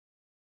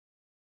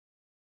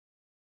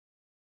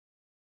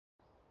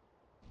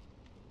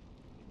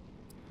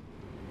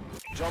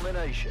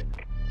domination.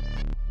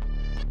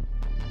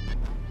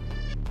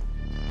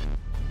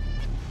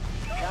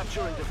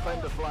 Capture and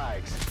defend the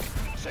flags.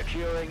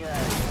 Securing A.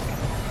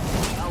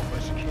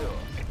 Alpha secure.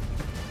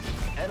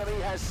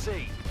 Enemy has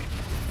C.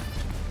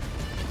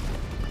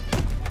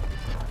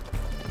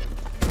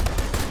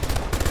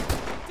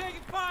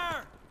 Taking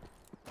fire!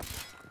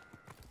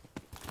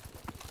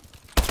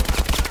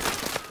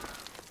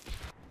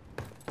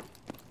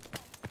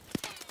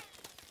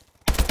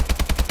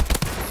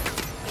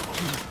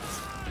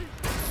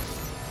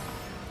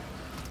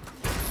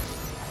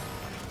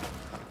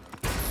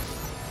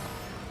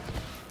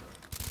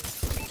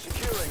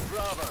 Securing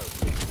Bravo.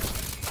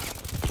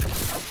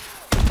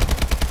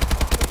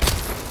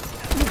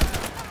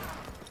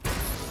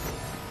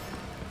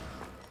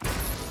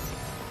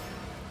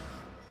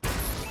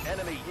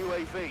 Enemy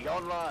UAV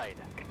online.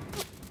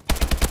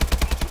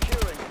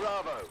 Securing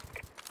Bravo.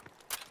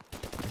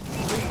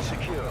 B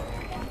secure.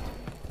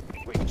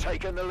 We've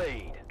taken the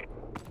lead.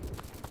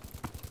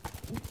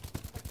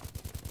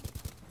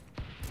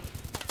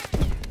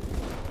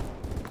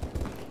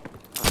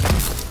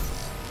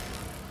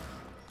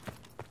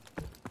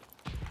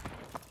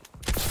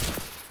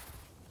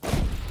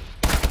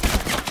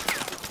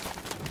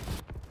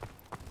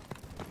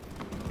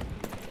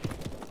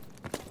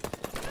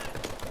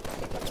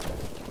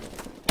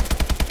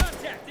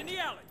 Contact in the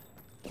alley!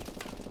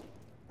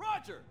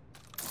 Roger!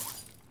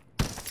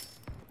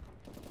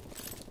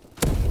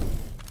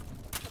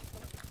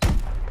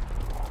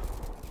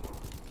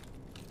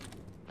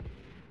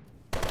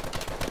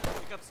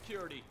 Pick up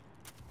security.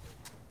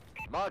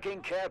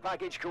 Marking care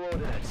package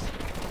coordinates.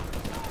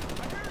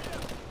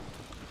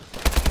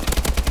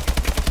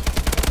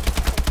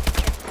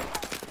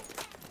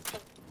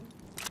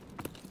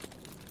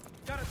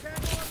 Got a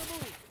tango on the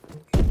move!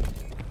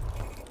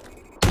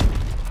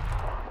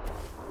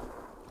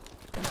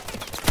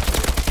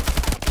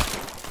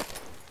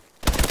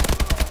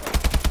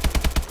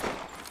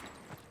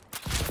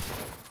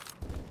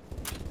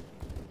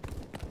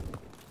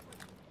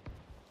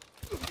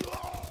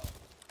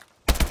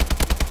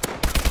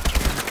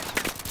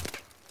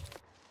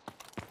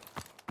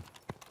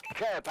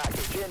 Care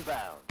package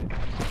inbound.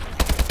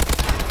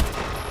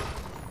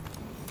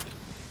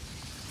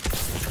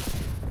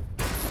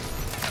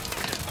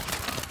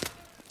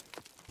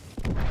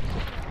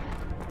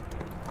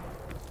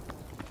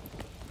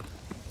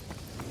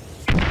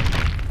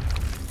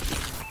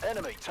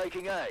 Enemy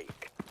taking A.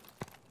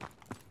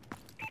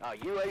 Our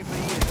UAV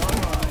is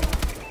online.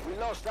 We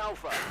lost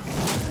Alpha.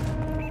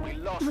 We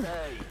lost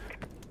A.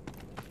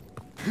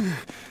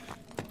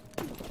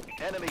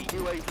 Enemy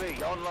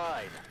UAV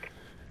online.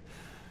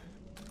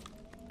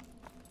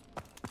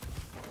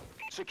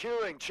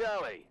 Securing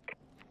Charlie.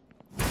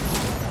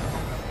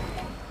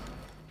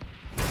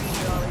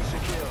 Charlie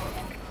secure.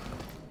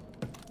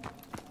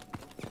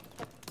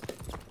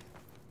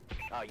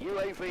 Our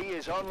UAV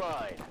is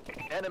online.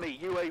 Enemy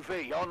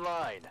UAV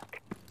online.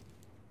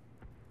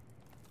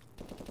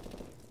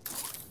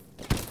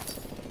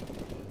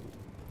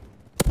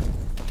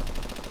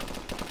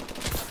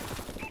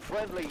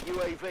 Friendly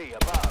UAV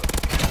above.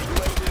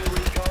 UAV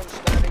recon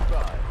standing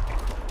by.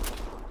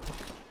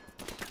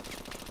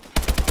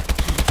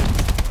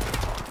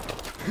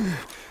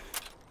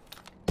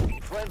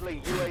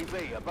 Friendly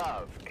UAV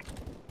above.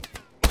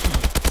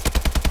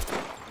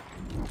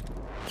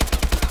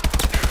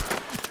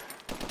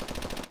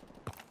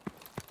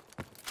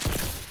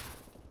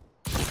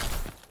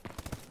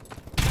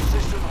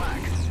 System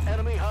hacked.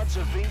 Enemy HUDs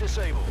have been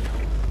disabled.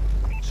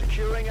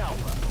 Securing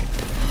Alpha.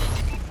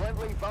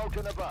 Friendly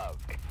Vulcan above.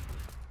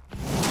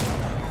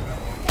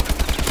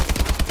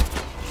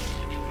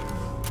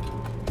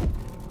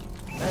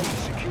 A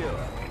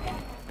secure.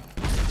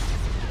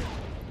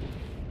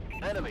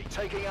 Enemy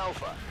taking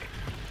Alpha.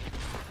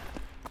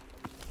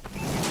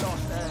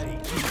 Lost A.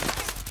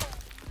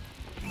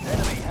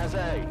 Enemy has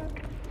A.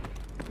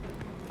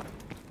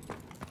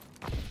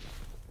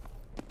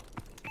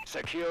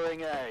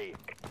 Securing A.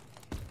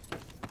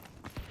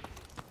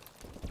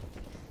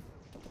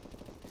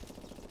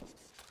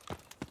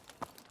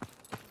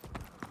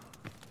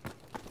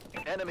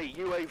 Enemy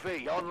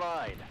UAV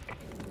online.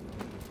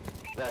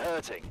 They're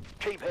hurting.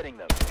 Keep hitting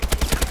them.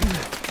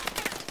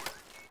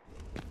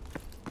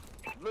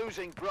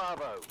 Losing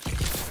Bravo.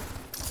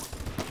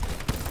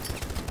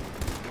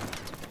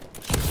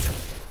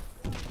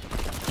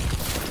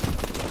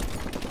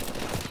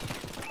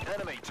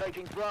 Enemy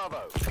taking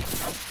Bravo.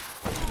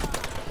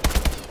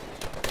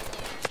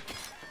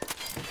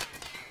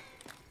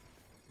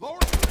 Lower!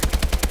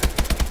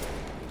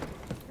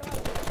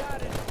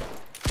 Got it!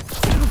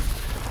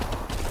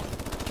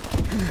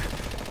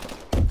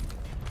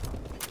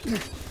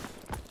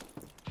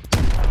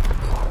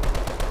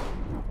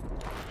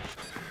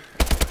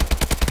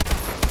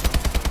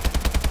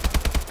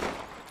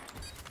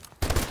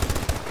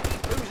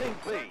 Losing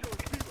B.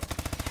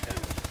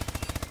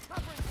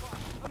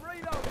 I'm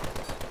reloading!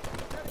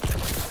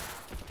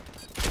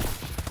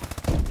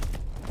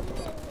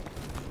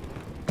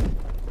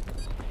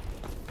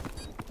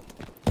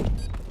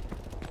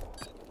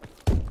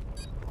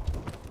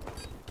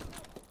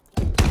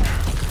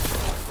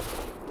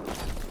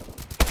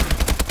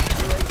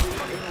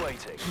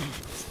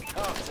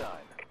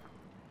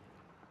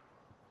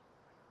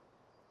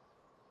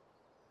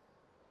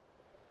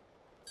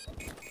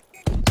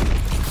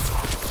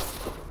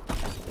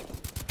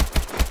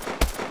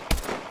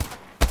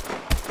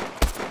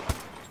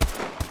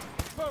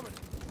 Affirmative.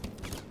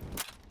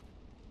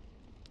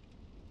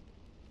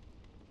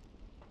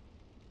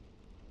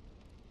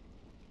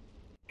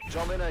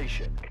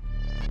 Domination.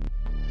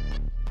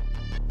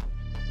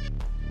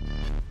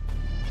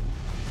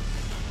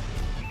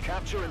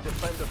 Capture and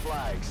defend the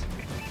flags.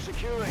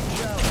 Securing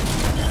Charlie.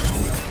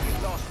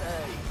 Lost A.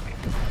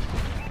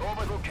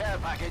 Orbital care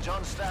package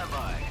on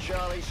standby.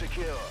 Charlie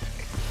secure.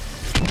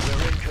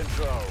 We're in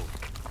control.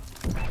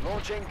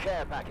 Launching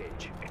care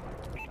package.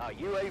 Our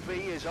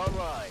UAV is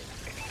online.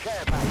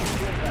 Care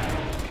package inbound.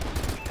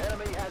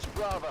 Enemy has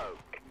Bravo.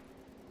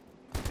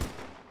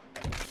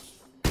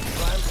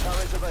 Prime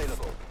turret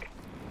available.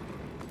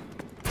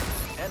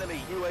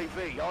 Enemy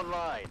UAV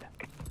online.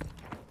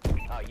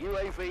 Our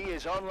UAV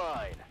is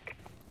online.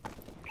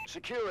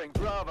 Securing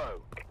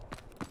Bravo.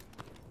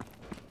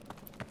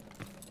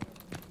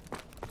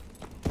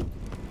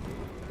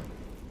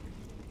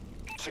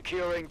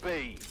 Securing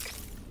B.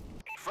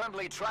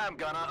 Friendly tram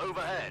gunner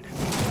overhead.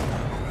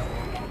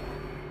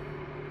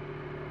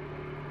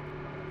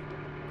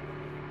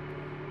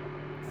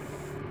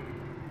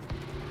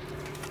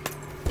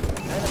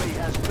 Enemy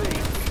has B.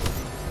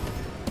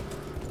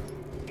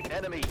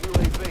 Enemy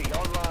UAV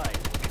online.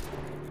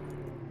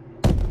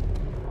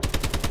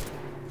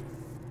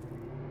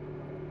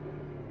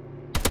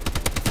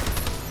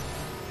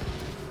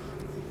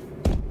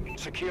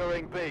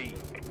 Securing B.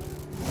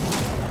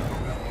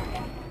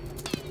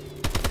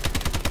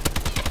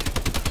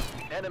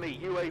 Enemy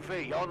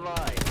UAV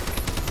online.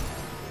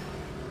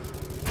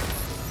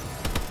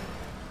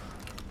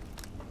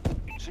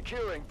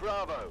 Securing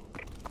Bravo.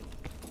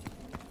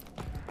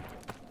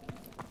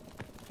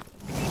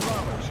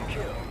 Bravo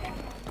secure.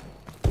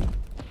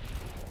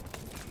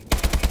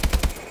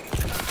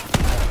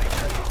 Enemy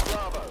taking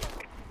Bravo.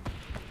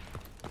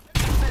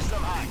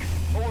 System hack.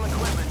 All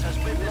equipment has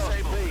been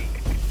disabled.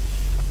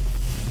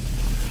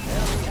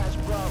 Enemy has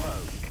Bravo.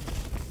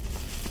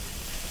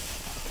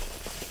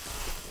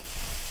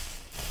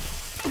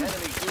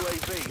 Enemy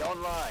UAV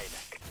online.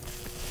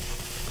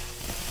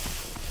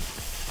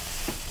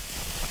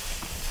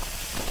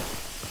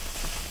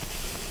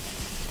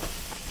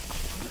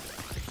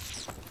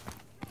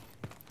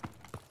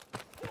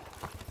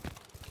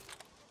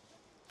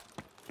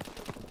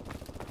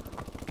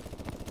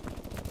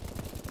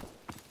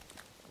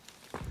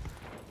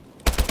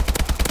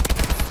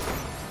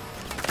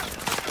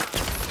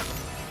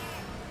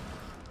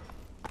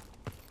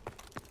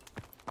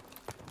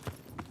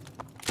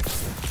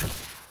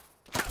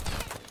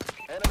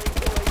 Enemy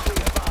UAV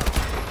above.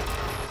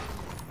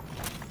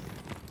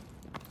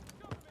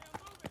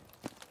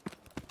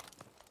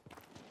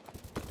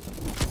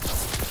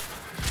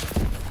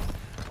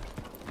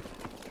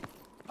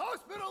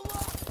 Hospital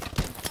locked!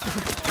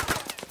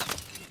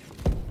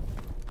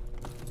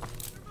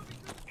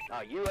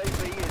 Our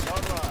UAV is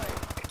online.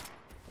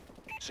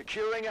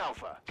 Securing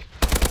Alpha.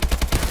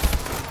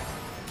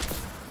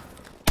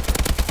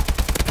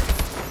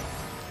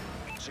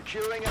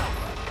 Securing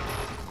Alpha.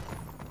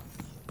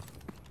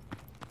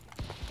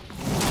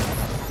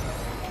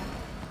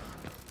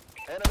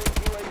 Enemy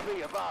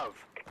UAV above.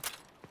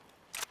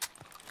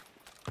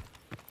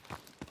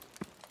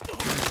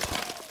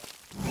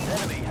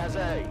 Enemy has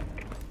A.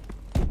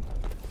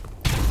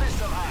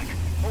 System hack.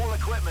 All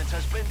equipment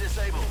has been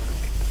disabled.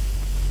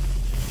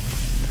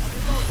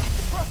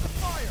 Press the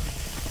fire!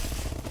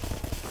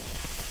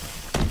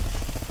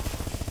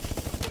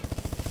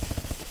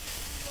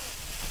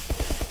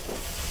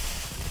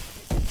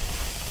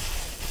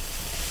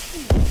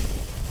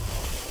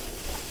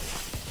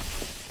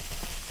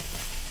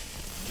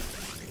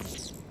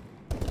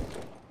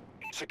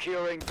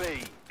 Securing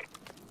B.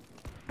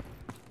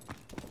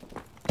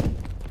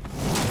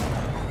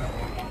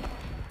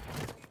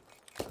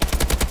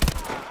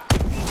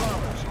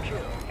 Bravo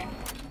secure.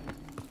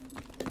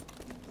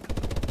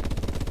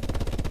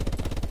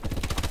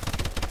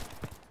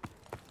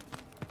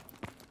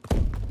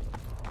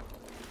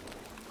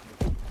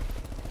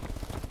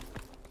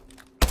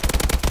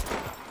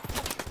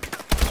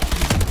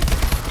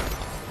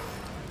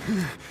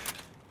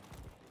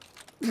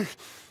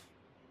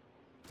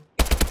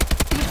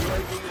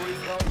 UAV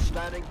recon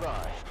standing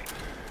by.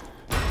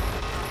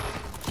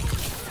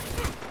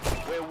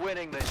 We're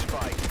winning this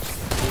fight.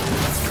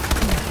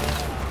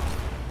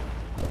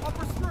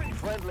 Upper street!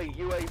 Friendly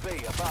UAV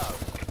above.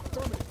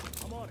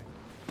 Affirmative. I'm on it.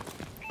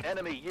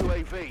 Enemy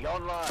UAV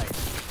online.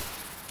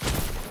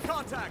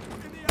 Contact!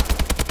 In the alley!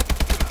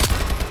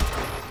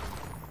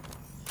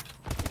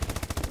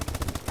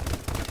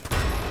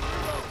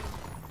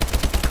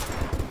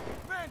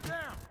 Man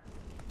down!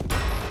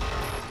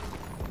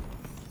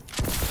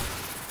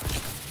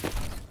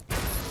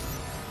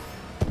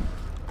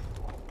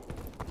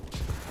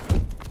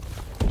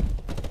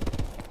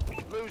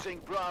 Losing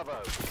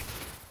Bravo.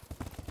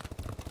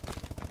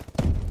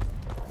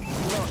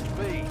 Lost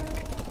B.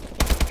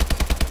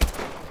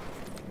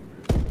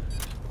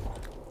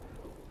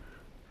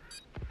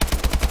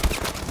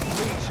 B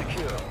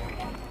secure.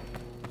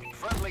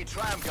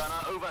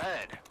 Gunner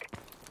overhead.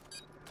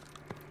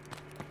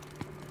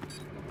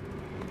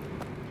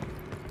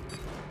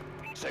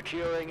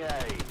 Securing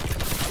A.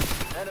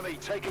 Enemy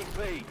taking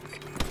B.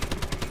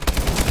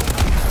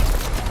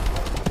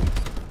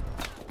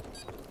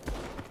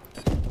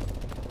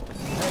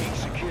 A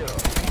secure.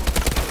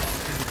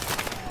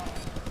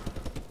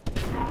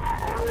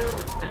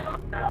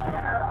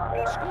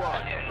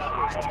 Squad, that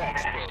was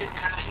textbook.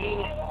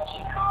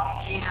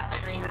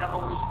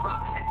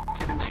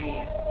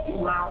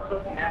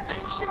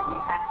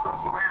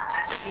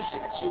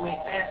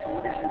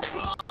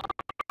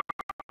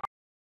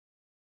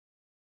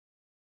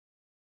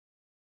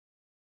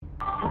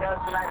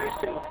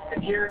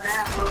 If you're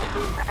not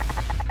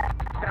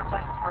sounds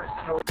like a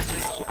personal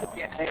relationship.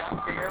 Yeah,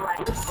 they're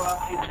like,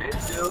 fuck is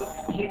this dude?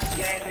 Get the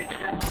game, it's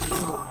just,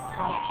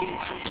 come get it,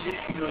 this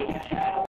dude.